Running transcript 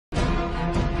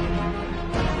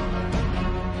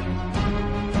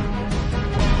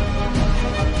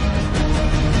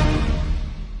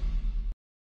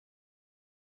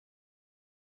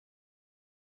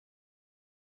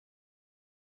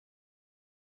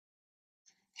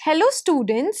Hello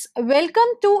students,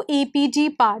 welcome to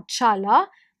EPG Pathshala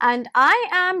and I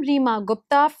am Reema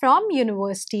Gupta from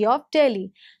University of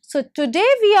Delhi. So today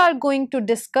we are going to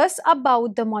discuss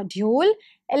about the module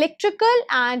Electrical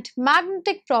and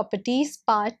Magnetic Properties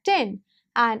Part 10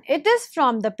 and it is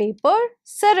from the paper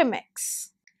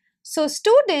Ceramics. So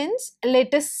students,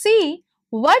 let us see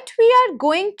what we are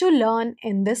going to learn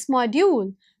in this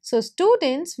module. So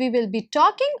students, we will be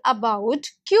talking about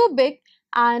cubic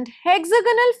and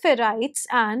hexagonal ferrites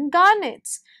and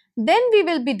garnets. Then we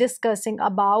will be discussing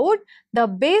about the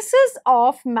basis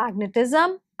of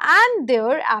magnetism and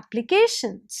their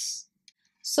applications.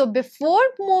 So before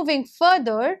moving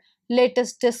further, let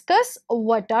us discuss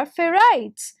what are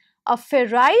ferrites. A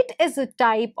ferrite is a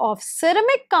type of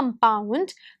ceramic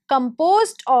compound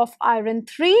composed of iron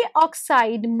 3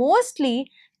 oxide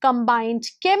mostly combined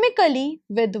chemically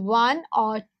with one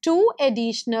or two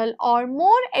additional or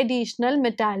more additional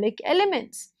metallic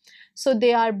elements. So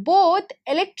they are both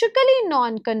electrically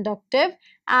non-conductive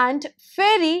and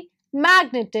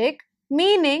ferrimagnetic,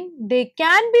 meaning they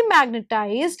can be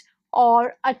magnetized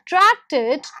or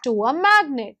attracted to a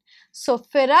magnet. So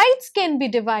ferrites can be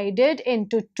divided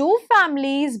into two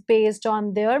families based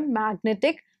on their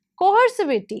magnetic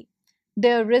coercivity,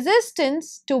 their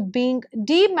resistance to being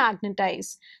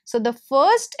demagnetized. So the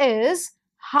first is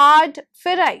hard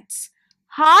ferrites.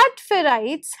 Hard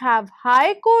ferrites have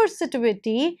high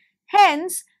coercivity,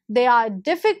 hence they are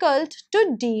difficult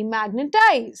to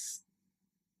demagnetize.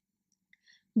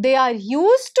 They are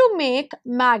used to make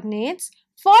magnets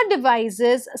for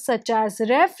devices such as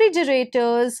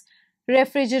refrigerators,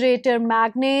 refrigerator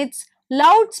magnets,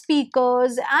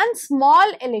 loudspeakers and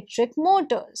small electric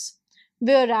motors.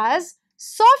 Whereas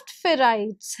soft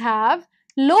ferrites have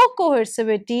low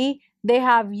coercivity, they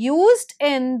have used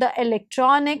in the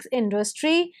electronics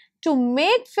industry to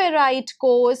make ferrite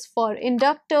cores for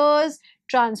inductors,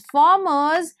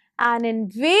 transformers and in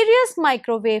various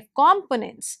microwave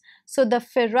components. So the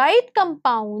ferrite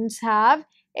compounds have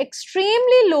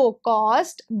extremely low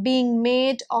cost, being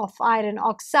made of iron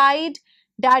oxide,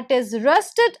 that is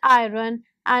rusted iron,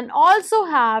 and also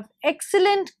have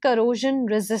excellent corrosion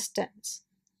resistance.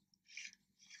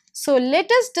 So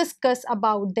let us discuss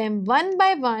about them one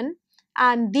by one,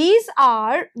 and these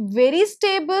are very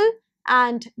stable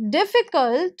and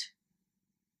difficult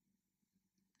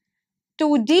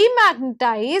to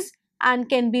demagnetize and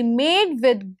can be made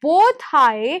with both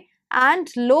high and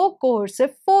low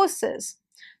coercive forces.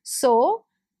 So,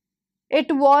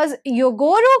 it was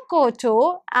Yogoro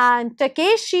Koto and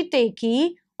Takeshi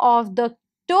Teiki of the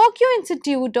Tokyo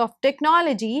Institute of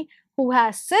Technology who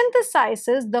has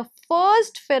synthesized the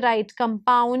first ferrite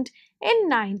compound in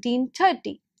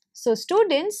 1930. So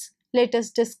students, let us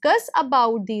discuss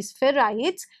about these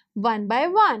ferrites one by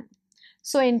one.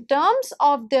 So in terms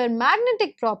of their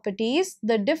magnetic properties,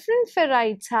 the different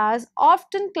ferrites has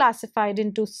often classified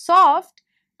into soft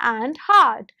and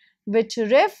hard, which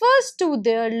refers to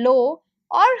their low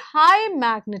or high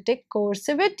magnetic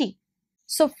coercivity.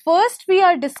 So first we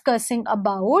are discussing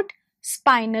about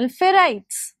spinel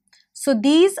ferrites. So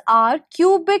these are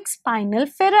cubic spinel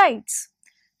ferrites.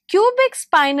 Cubic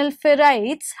spinel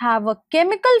ferrites have a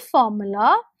chemical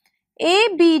formula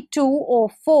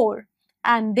Ab2O4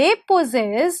 and they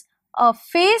possess a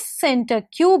face center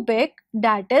cubic,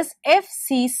 that is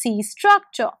FCC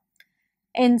structure.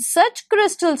 In such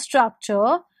crystal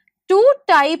structure, two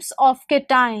types of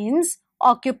cations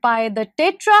occupy the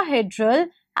tetrahedral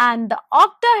and the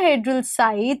octahedral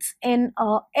sites in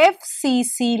a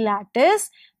FCC lattice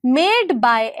made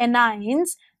by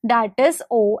anions, that is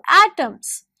O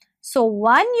atoms. So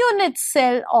one unit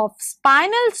cell of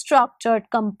spinel structured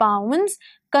compounds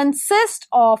consists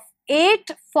of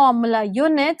 8 formula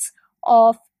units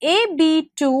of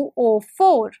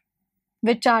Ab2O4,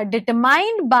 which are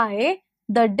determined by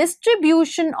the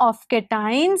distribution of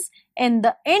cations in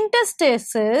the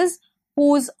interstices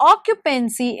whose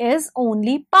occupancy is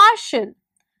only partial.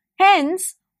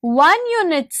 Hence, one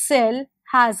unit cell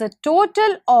has a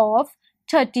total of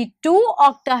 32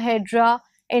 octahedra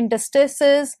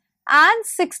interstices and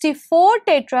 64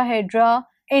 tetrahedra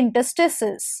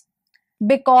interstices.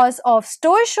 Because of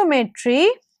stoichiometry,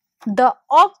 the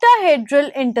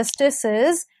octahedral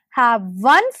interstices have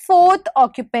 1/4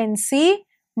 occupancy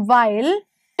while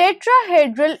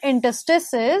tetrahedral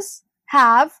interstices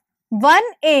have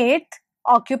 1/8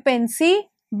 occupancy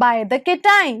by the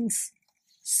cations.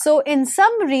 So in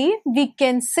summary, we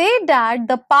can say that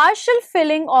the partial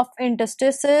filling of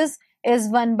interstices is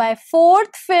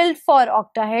 1/4 filled for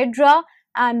octahedra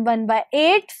and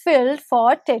 1/8 filled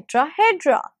for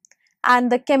tetrahedra.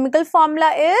 And the chemical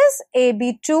formula is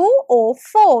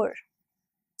Ab2O4.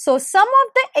 So some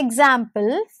of the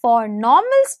example for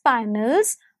normal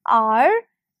spinels are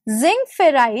zinc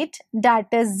ferrite, that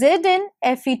is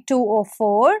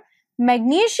ZnFe2O4,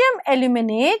 magnesium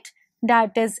aluminate,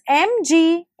 that is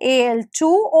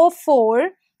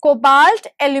MgAl2O4, cobalt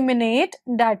aluminate,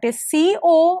 that is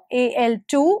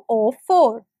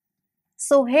CoAl2O4.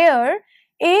 So here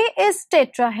A is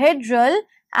tetrahedral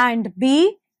and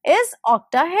B is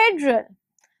octahedral.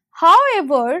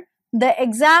 However, the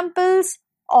examples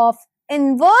of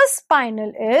inverse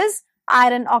spinel is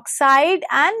iron oxide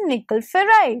and nickel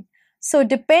ferrite. So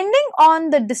depending on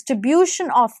the distribution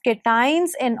of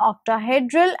cations in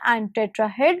octahedral and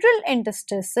tetrahedral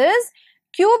interstices,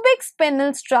 cubic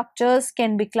spinel structures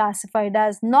can be classified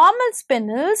as normal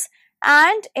spinels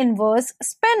and inverse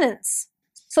spinels.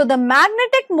 So the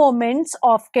magnetic moments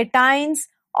of cations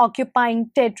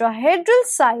occupying tetrahedral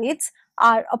sites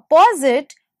are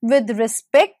opposite with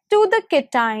respect to the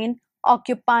cation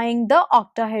occupying the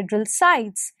octahedral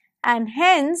sites, and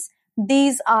hence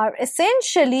these are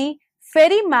essentially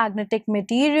ferrimagnetic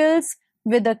materials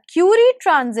with a Curie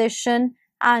transition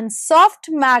and soft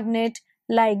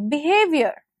magnet-like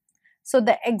behavior. So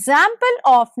the example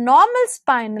of normal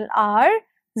spinel are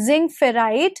zinc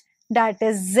ferrite, that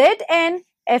is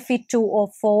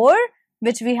ZnFe2O4,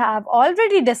 which we have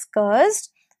already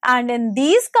discussed, and in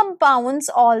these compounds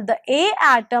all the A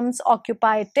atoms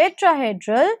occupy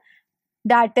tetrahedral,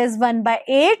 that is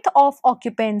 1/8 of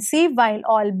occupancy, while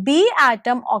all B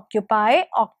atom occupy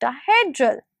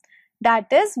octahedral,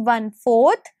 that is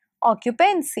 1/4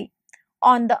 occupancy.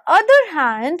 On the other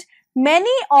hand,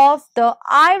 many of the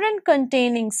iron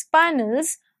containing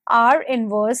spinels are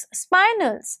inverse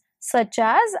spinels, such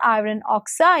as iron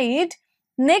oxide,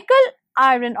 nickel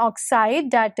iron oxide,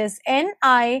 that is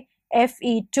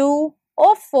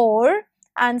NiFe2O4,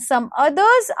 and some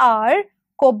others are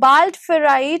cobalt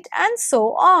ferrite and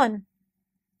so on.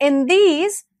 In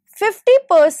these,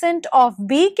 50% of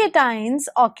B cations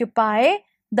occupy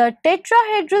the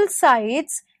tetrahedral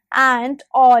sites and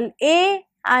all A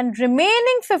and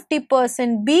remaining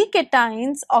 50% B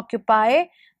cations occupy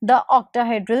the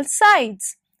octahedral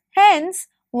sites. Hence,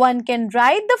 one can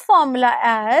write the formula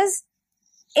as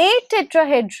A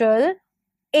tetrahedral,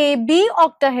 AB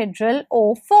octahedral,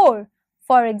 O4.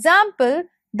 For example,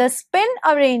 the spin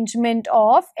arrangement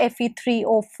of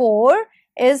Fe3O4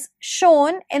 is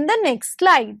shown in the next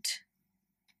slide.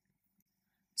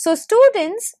 So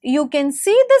students, you can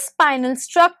see the spinal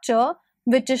structure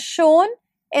which is shown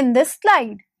in this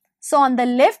slide. So on the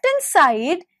left hand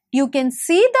side, you can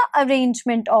see the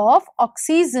arrangement of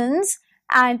oxygens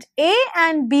and A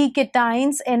and B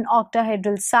cations in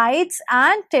octahedral sites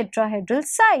and tetrahedral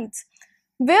sites.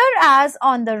 Whereas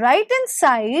on the right hand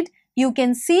side, you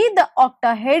can see the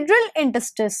octahedral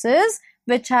interstices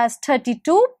which has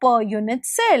 32 per unit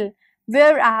cell.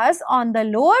 Whereas on the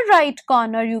lower right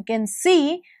corner, you can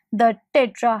see the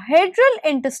tetrahedral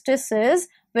interstices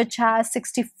which has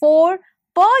 64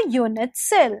 per unit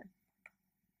cell.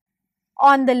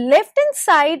 On the left hand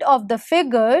side of the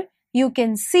figure, you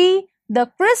can see the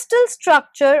crystal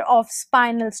structure of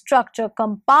spinal structure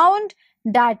compound,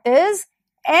 that is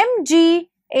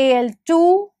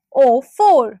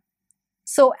MgAl2O4.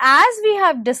 So as we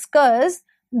have discussed,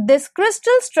 this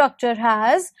crystal structure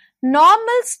has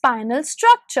normal spinal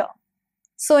structure.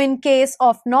 So in case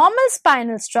of normal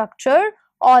spinal structure,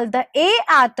 all the A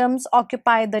atoms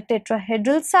occupy the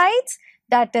tetrahedral sites,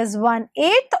 that is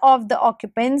 1/8 of the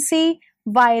occupancy,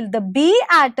 while the B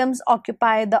atoms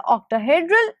occupy the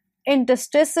octahedral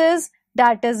interstices,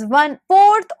 that is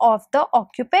 1/4 of the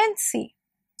occupancy.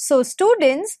 So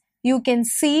students, you can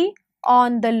see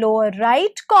on the lower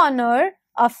right corner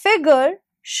a figure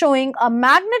showing a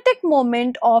magnetic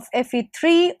moment of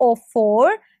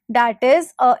Fe3O4, that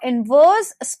is an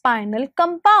inverse spinal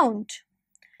compound.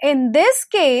 In this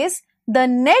case, the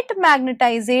net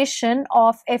magnetization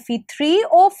of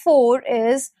Fe3O4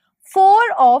 is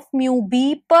 4 of mu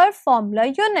B per formula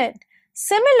unit.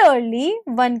 Similarly,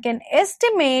 one can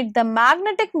estimate the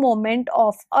magnetic moment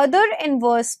of other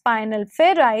inverse spinal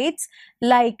ferrites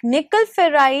like nickel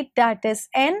ferrite, that is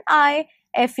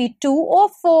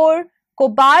NiFe2O4,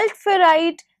 cobalt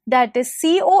ferrite, that is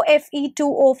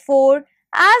CoFe2O4,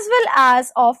 as well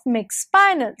as of mixed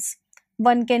spinels.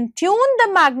 One can tune the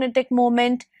magnetic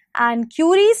moment and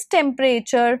Curie's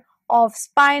temperature of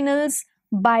spinels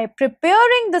by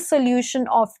preparing the solution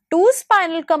of two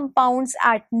spinal compounds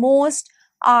at most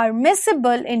are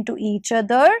miscible into each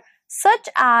other, such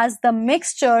as the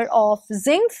mixture of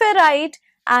zinc ferrite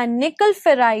and nickel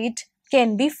ferrite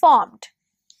can be formed.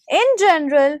 In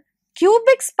general,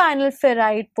 cubic spinal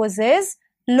ferrite possess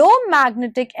low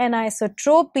magnetic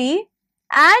anisotropy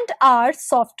and are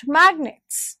soft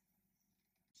magnets.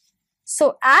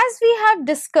 So as we have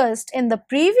discussed in the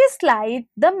previous slide,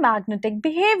 the magnetic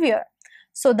behavior.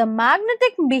 So the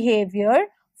magnetic behavior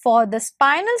for the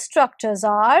spinal structures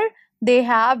are, they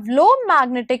have low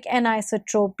magnetic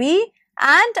anisotropy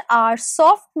and are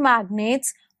soft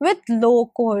magnets with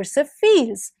low coercive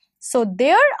fields. So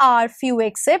there are few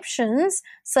exceptions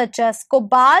such as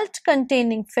cobalt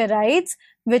containing ferrites,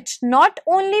 which not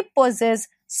only possess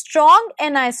strong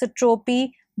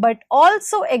anisotropy but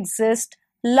also exist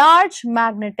large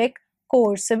magnetic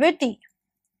coercivity.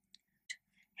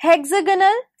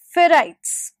 Hexagonal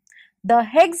ferrites. The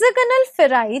hexagonal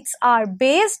ferrites are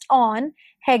based on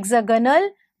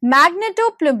hexagonal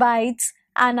magnetoplumides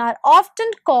and are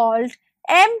often called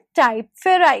M-type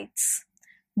ferrites.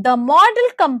 The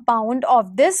model compound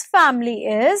of this family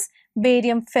is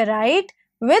barium ferrite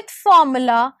with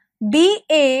formula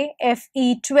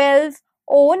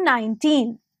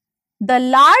BaFe12O19. The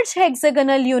large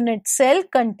hexagonal unit cell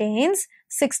contains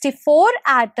 64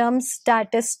 atoms,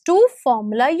 that is 2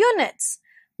 formula units.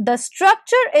 The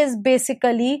structure is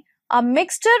basically a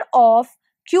mixture of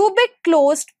cubic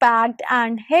closed packed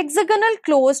and hexagonal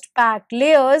closed packed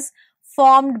layers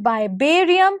formed by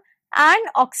barium and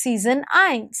oxygen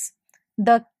ions.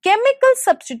 The chemical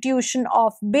substitution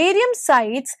of barium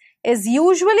sites is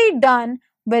usually done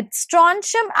with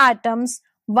strontium atoms,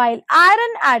 while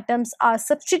iron atoms are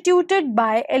substituted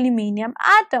by aluminium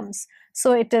atoms.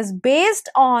 So it is based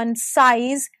on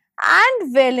size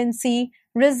and valency,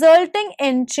 resulting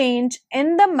in change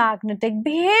in the magnetic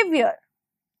behavior.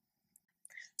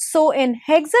 So in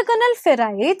hexagonal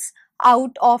ferrites,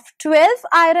 out of 12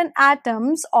 iron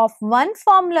atoms of one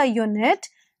formula unit,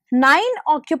 9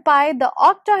 occupy the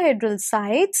octahedral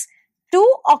sites,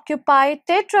 2 occupy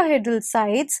tetrahedral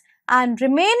sites, and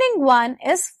remaining one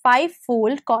is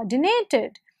 5-fold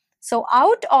coordinated. So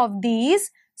out of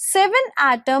these, 7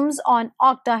 atoms on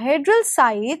octahedral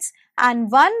sites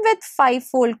and one with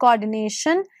 5-fold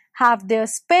coordination have their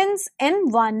spins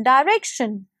in one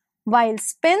direction, while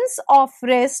spins of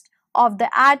rest of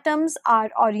the atoms are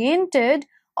oriented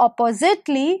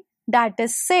oppositely, that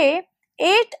is, say,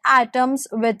 8 atoms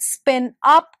with spin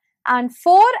up and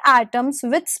 4 atoms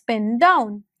with spin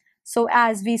down. So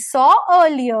as we saw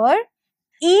earlier,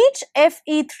 each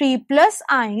Fe3 plus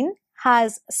ion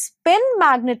has spin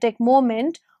magnetic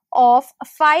moment of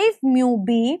 5 mu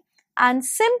b, and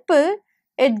simple,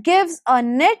 it gives a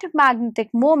net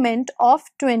magnetic moment of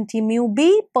 20 mu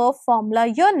b per formula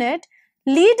unit,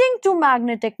 leading to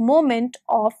magnetic moment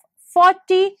of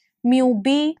 40 mu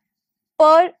b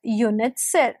per unit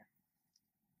cell.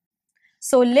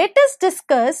 So let us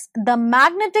discuss the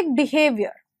magnetic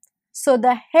behavior. So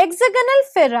the hexagonal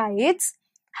ferrites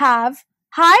have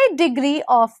high degree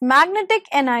of magnetic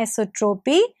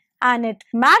anisotropy and it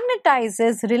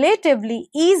magnetizes relatively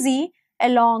easy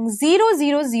along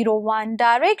 0001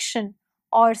 direction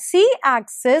or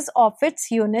c-axis of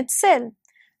its unit cell.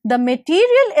 The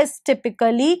material is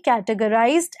typically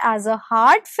categorized as a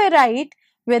hard ferrite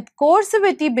with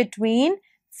coercivity between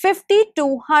 50 to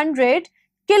 100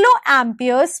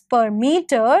 kiloamperes per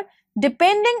meter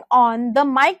depending on the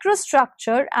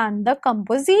microstructure and the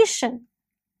composition.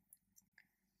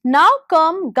 Now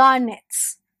come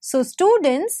garnets. So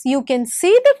students, you can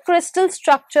see the crystal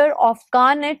structure of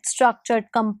garnet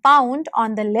structured compound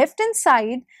on the left hand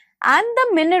side and the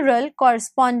mineral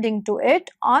corresponding to it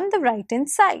on the right hand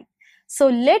side. So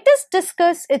let us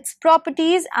discuss its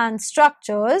properties and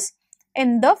structures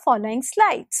in the following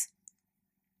slides.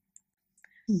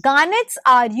 Garnets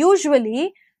are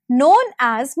usually known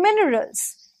as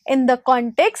minerals. In the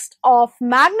context of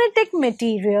magnetic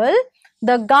material,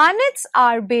 the garnets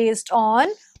are based on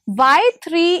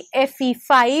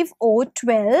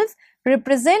Y3Fe5O12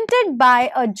 represented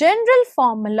by a general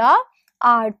formula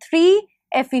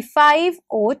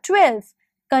R3Fe5O12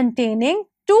 containing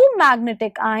 2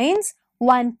 magnetic ions,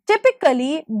 one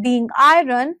typically being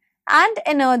iron and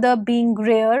another being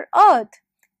rare earth.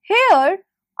 Here,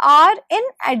 R in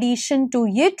addition to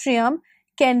yttrium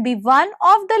can be one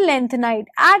of the lanthanide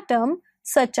atom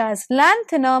such as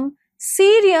lanthanum,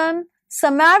 cerium,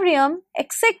 samarium,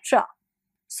 etc.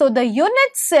 So the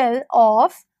unit cell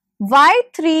of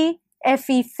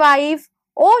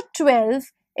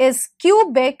Y3Fe5O12 is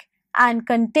cubic and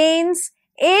contains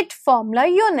 8 formula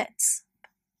units.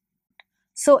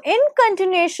 So in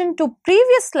continuation to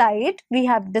previous slide, we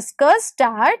have discussed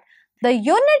that the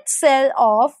unit cell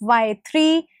of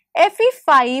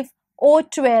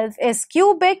Y3Fe5O12 is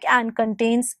cubic and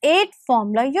contains 8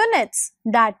 formula units,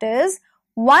 that is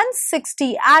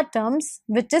 160 atoms,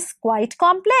 which is quite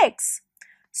complex.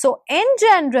 So in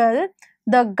general,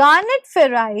 the garnet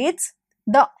ferrites,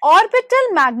 the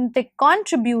orbital magnetic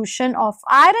contribution of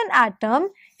iron atom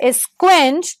is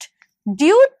quenched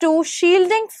due to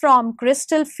shielding from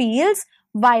crystal fields,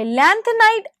 while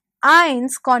lanthanide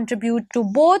ions contribute to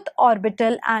both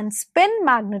orbital and spin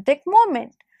magnetic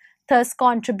moment, thus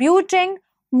contributing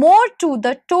more to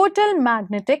the total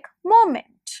magnetic moment.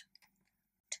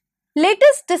 Let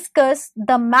us discuss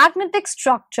the magnetic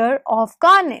structure of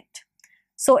garnet.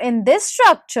 So in this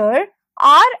structure,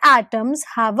 our atoms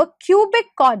have a cubic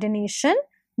coordination,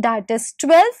 that is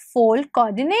 12-fold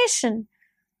coordination.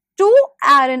 Two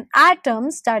iron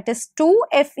atoms, that is 2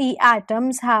 Fe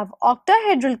atoms, have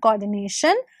octahedral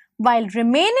coordination, while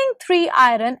remaining 3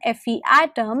 iron Fe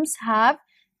atoms have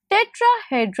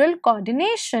tetrahedral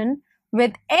coordination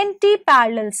with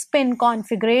anti-parallel spin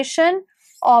configuration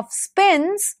of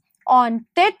spins on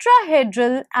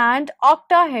tetrahedral and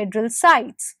octahedral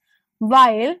sides,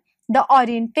 while the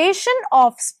orientation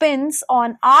of spins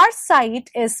on our side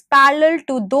is parallel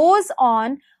to those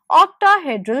on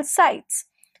octahedral sides.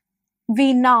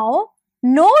 We now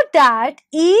know that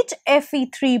each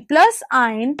Fe3 plus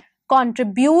ion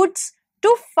contributes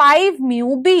to 5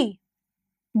 mu B,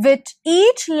 which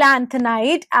each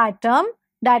lanthanide atom,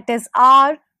 that is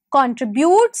R,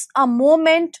 contributes a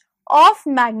moment of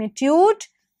magnitude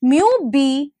mu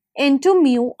B into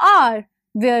mu R,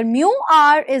 where mu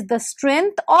R is the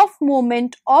strength of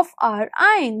moment of our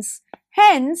ions.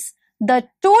 Hence, the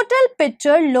total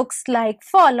picture looks like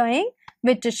following,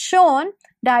 which is shown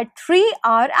that 3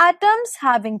 R atoms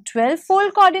having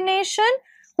 12-fold coordination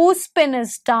whose spin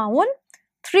is down,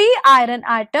 3 iron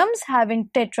atoms having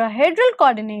tetrahedral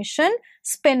coordination,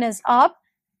 spin is up,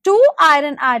 2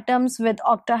 iron atoms with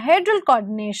octahedral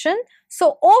coordination.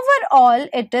 So overall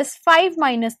it is 5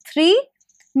 minus 3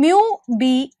 mu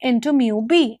B into mu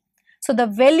B. So the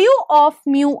value of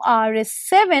mu R is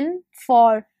 7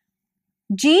 for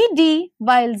GD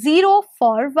while 0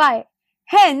 for Y.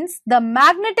 Hence, the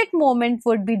magnetic moment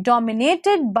would be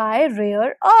dominated by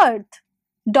rare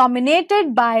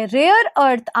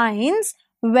earth ions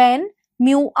when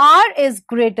mu R is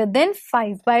greater than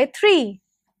 5 by 3.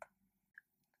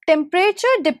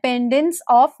 Temperature dependence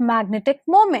of magnetic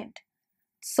moment.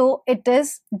 So, it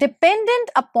is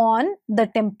dependent upon the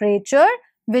temperature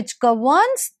which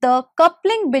governs the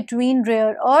coupling between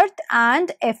rare earth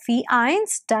and Fe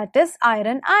ions, that is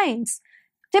iron ions.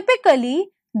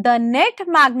 Typically, the net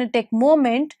magnetic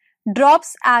moment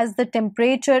drops as the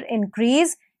temperature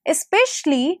increases,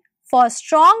 especially for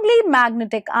strongly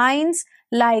magnetic ions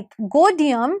like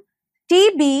godium,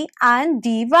 Tb and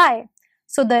Dy.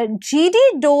 So the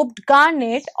GD doped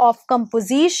garnet of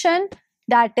composition,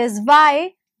 that is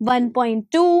Y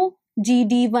 1.2,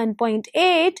 GD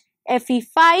 1.8,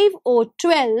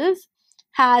 Fe5O12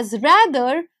 has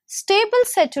rather stable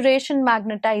saturation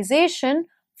magnetization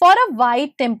for a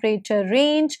wide temperature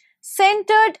range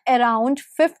centered around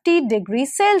 50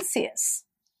 degrees Celsius.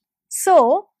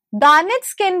 So,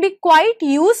 garnets can be quite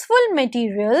useful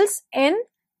materials in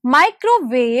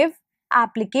microwave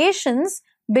applications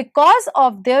because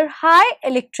of their high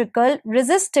electrical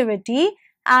resistivity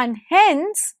and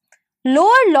hence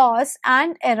lower loss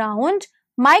and around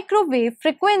microwave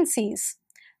frequencies.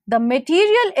 The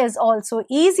material is also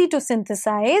easy to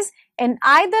synthesize in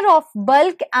either of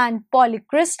bulk and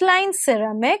polycrystalline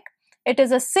ceramic. It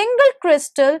is a single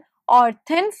crystal or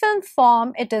thin film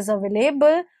form it is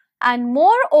available, and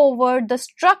moreover the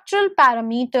structural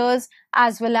parameters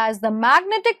as well as the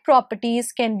magnetic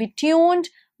properties can be tuned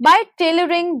by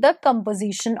tailoring the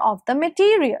composition of the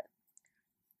material.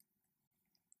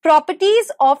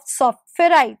 Properties of soft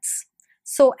ferrites.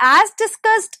 So as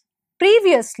discussed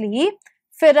previously,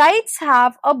 ferrites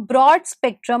have a broad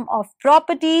spectrum of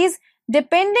properties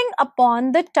depending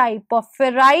upon the type of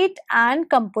ferrite and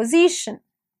composition.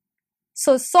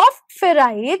 So soft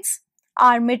ferrites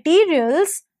are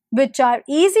materials which are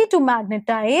easy to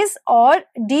magnetize or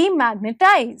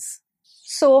demagnetize.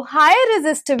 So higher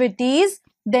resistivities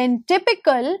than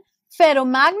typical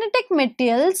ferromagnetic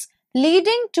metals,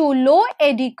 leading to low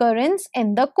eddy currents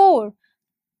in the core.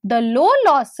 The low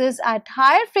losses at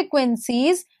higher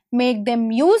frequencies make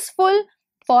them useful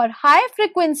for high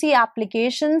frequency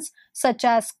applications such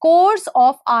as cores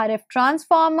of RF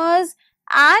transformers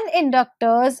and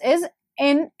inductors is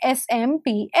in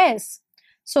SMPS.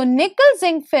 So nickel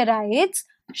zinc ferrites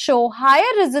show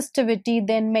higher resistivity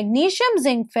than magnesium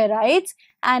zinc ferrites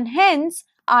and hence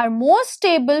are more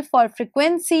stable for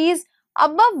frequencies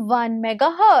above 1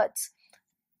 MHz.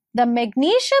 The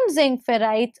magnesium zinc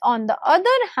ferrites on the other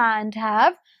hand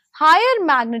have higher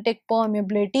magnetic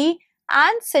permeability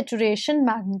and saturation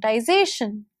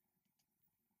magnetization.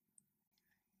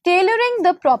 Tailoring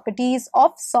the properties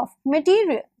of soft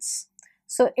materials.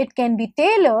 So it can be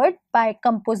tailored by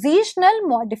compositional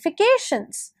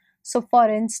modifications. So for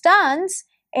instance,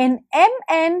 in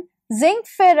Mn zinc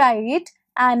ferrite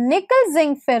and nickel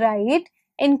zinc ferrite,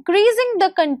 increasing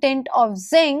the content of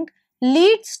zinc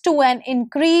leads to an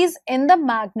increase in the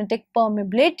magnetic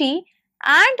permeability,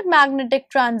 and magnetic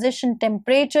transition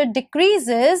temperature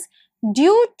decreases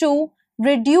due to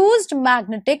reduced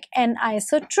magnetic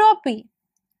anisotropy.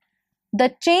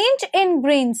 The change in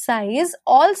grain size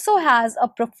also has a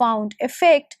profound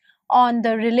effect on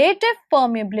the relative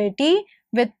permeability,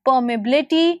 with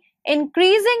permeability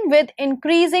increasing with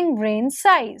increasing grain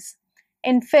size.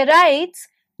 In ferrites,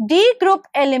 D group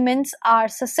elements are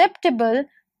susceptible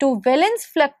to valence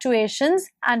fluctuations,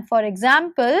 and for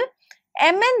example,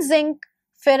 Mn zinc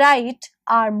ferrite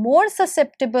are more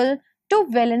susceptible to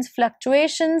valence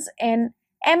fluctuations in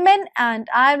Mn and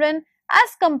iron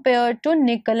as compared to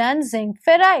nickel and zinc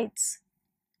ferrites.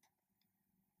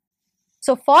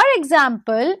 So for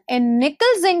example, in nickel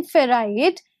zinc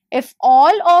ferrite, if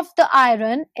all of the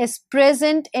iron is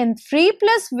present in 3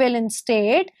 plus valence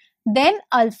state, then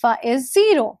alpha is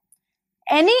 0.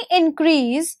 Any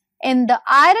increase in the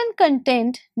iron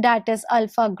content, that is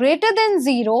alpha greater than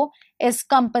 0, is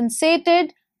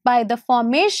compensated by the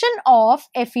formation of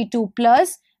Fe2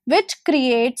 plus, which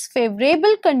creates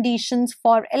favorable conditions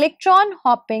for electron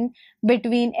hopping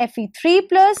between Fe3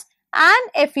 plus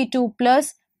and Fe2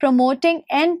 plus, promoting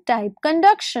n-type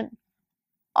conduction.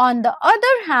 On the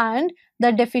other hand,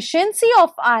 the deficiency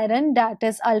of iron, that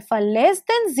is alpha less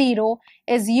than 0,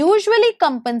 is usually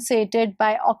compensated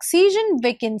by oxygen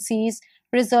vacancies,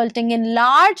 resulting in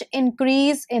large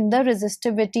increase in the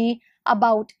resistivity,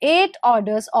 about 8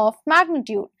 orders of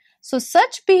magnitude. So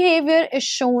such behavior is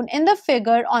shown in the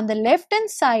figure on the left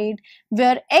hand side,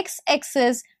 where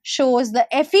x-axis shows the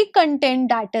Fe content,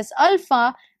 that is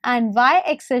alpha, and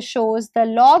y-axis shows the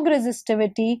log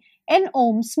resistivity in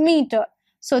ohms meter.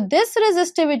 So this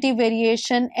resistivity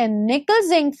variation in nickel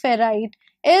zinc ferrite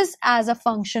is as a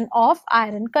function of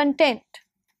iron content.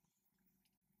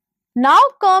 Now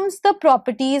comes the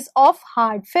properties of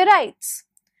hard ferrites.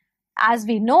 As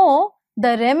we know,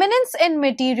 the remnants in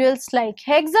materials like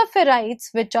hexaferrites,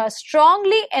 which are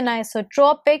strongly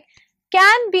anisotropic,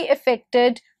 can be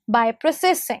affected by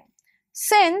processing.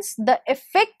 Since the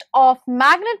effect of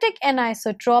magnetic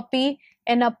anisotropy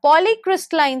in a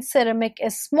polycrystalline ceramic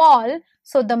is small,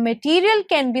 so the material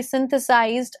can be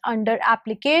synthesized under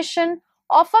application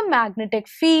of a magnetic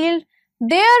field,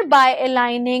 thereby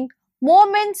aligning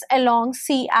moments along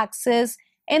C-axis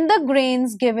in the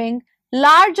grains, giving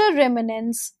larger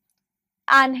remnants,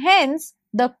 and hence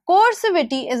the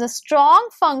coercivity is a strong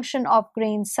function of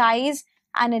grain size,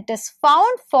 and it is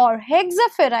found for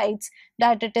hexaferrites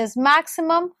that it is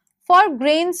maximum for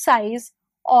grain size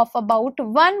of about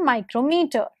 1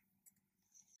 micrometer.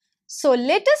 So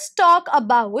let us talk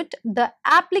about the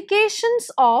applications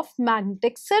of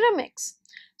magnetic ceramics.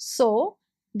 So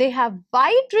they have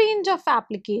wide range of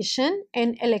application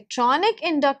in electronic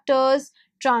inductors,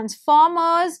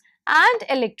 transformers, and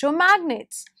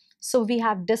electromagnets. So we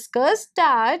have discussed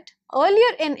that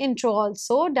earlier in intro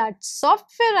also, that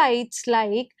soft ferrites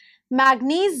like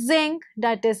manganese zinc,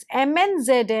 that is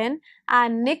MnZn,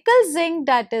 and nickel zinc,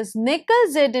 that is nickel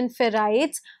Zn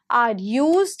ferrites, are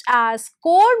used as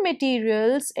core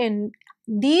materials in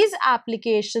these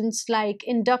applications like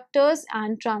inductors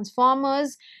and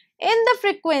transformers in the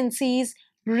frequencies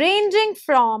ranging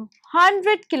from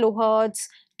 100 kHz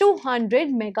to 100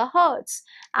 MHz,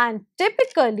 and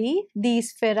typically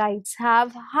these ferrites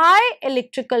have high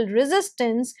electrical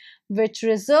resistance, which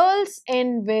results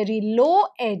in very low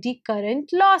eddy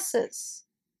current losses.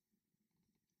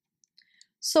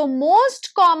 So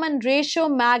most common ratio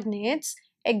magnets,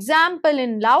 example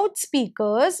in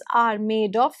loudspeakers, are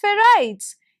made of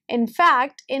ferrites. In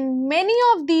fact, in many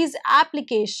of these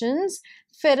applications,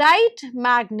 ferrite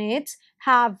magnets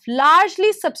have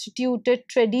largely substituted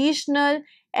traditional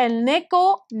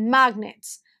Alnico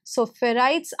magnets. So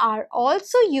ferrites are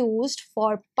also used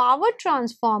for power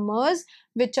transformers,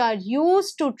 which are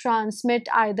used to transmit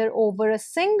either over a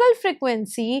single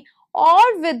frequency or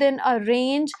within a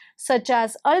range, such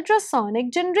as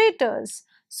ultrasonic generators.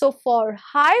 So for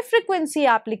high frequency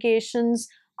applications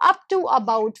up to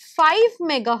about 5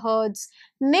 MHz,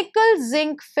 nickel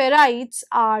zinc ferrites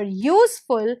are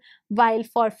useful, while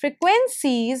for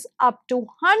frequencies up to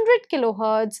 100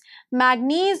 kHz,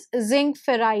 manganese zinc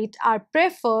ferrite are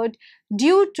preferred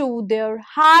due to their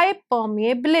high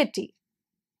permeability.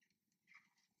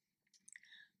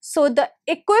 So the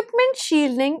equipment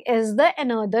shielding is the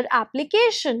another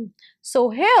application. So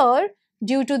here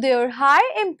Due to their high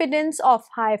impedance of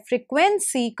high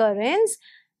frequency currents,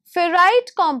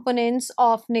 ferrite components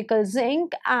of nickel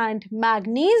zinc and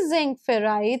manganese zinc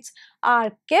ferrites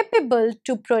are capable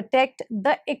to protect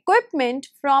the equipment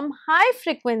from high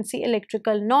frequency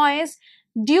electrical noise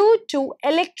due to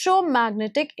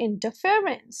electromagnetic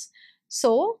interference.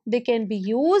 So, they can be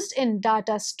used in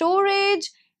data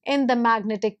storage, in the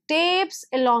magnetic tapes,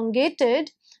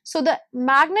 elongated. So, the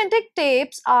magnetic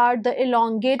tapes are the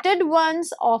elongated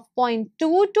ones of 0.2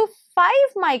 to 5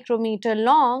 micrometer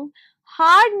long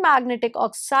hard magnetic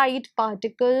oxide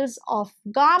particles of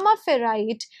gamma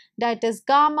ferrite, that is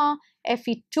gamma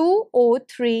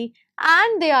Fe2O3,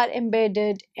 and they are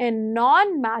embedded in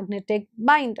non-magnetic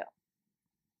binder.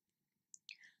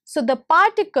 So the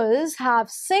particles have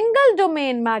single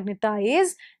domain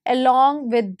magnetized along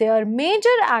with their major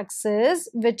axes,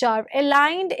 which are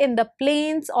aligned in the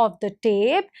planes of the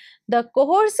tape. The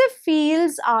coercive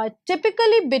fields are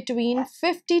typically between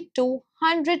 50 to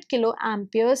 100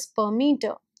 kiloamperes per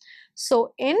meter.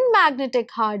 So in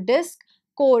magnetic hard disk,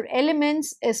 core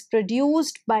elements is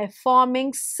produced by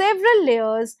forming several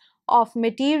layers of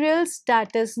materials,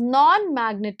 that is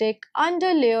non-magnetic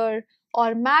underlayer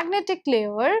or magnetic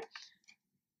layer,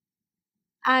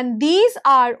 and these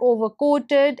are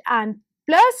overcoated and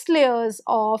plus layers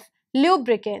of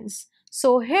lubricants.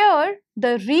 So here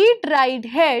the read-write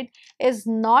head is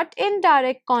not in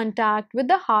direct contact with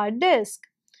the hard disk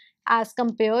as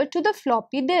compared to the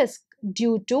floppy disk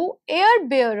due to air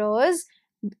bearers,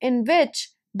 in which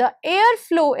the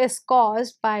airflow is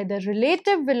caused by the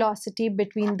relative velocity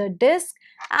between the disk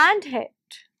and head.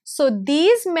 So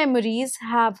these memories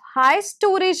have high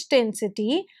storage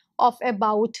density of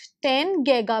about 10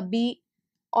 gigab,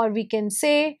 or we can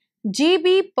say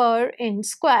GB per inch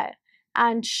square,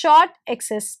 and short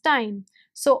access time.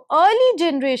 So early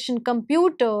generation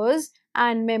computers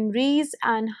and memories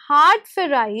and hard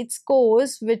ferrites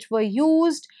cores which were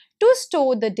used to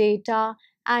store the data,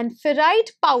 and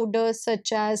ferrite powders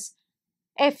such as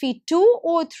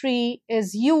Fe2O3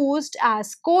 is used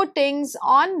as coatings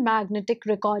on magnetic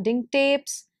recording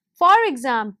tapes, for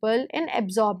example in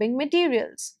absorbing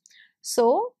materials.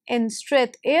 So in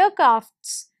strength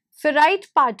aircrafts, ferrite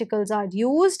particles are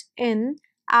used in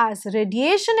as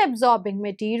radiation absorbing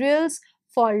materials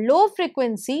for low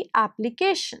frequency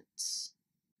applications.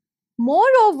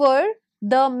 Moreover,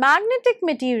 the magnetic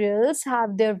materials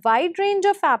have their wide range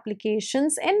of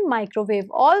applications in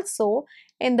microwave also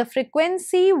in the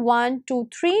frequency 1 to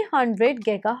 300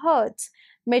 GHz.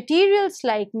 Materials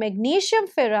like magnesium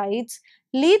ferrites,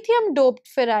 lithium doped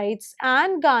ferrites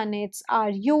and garnets are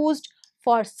used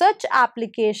for such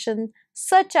applications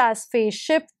such as phase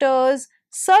shifters,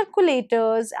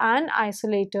 circulators and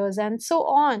isolators and so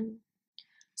on.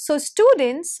 So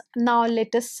students, now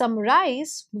let us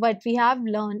summarize what we have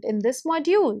learned in this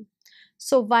module.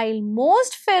 So while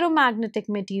most ferromagnetic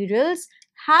materials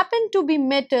happen to be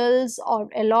metals or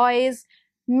alloys,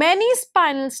 many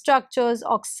spinel structures,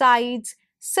 oxides,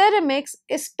 ceramics,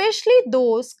 especially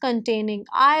those containing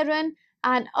iron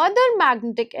and other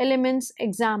magnetic elements,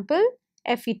 example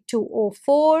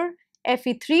Fe2O4,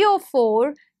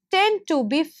 Fe3O4, tend to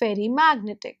be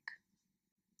ferrimagnetic.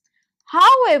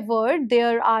 However,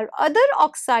 there are other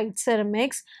oxide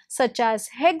ceramics such as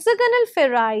hexagonal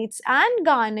ferrites and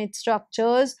garnet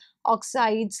structures,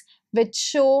 oxides which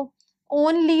show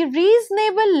only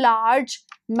reasonable large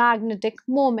magnetic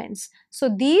moments. So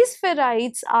these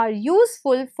ferrites are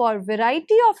useful for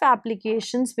variety of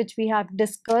applications which we have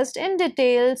discussed in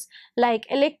details like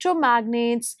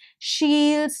electromagnets,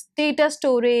 shields, data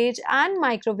storage and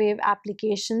microwave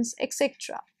applications,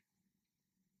 etc.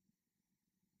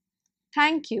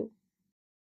 Thank you.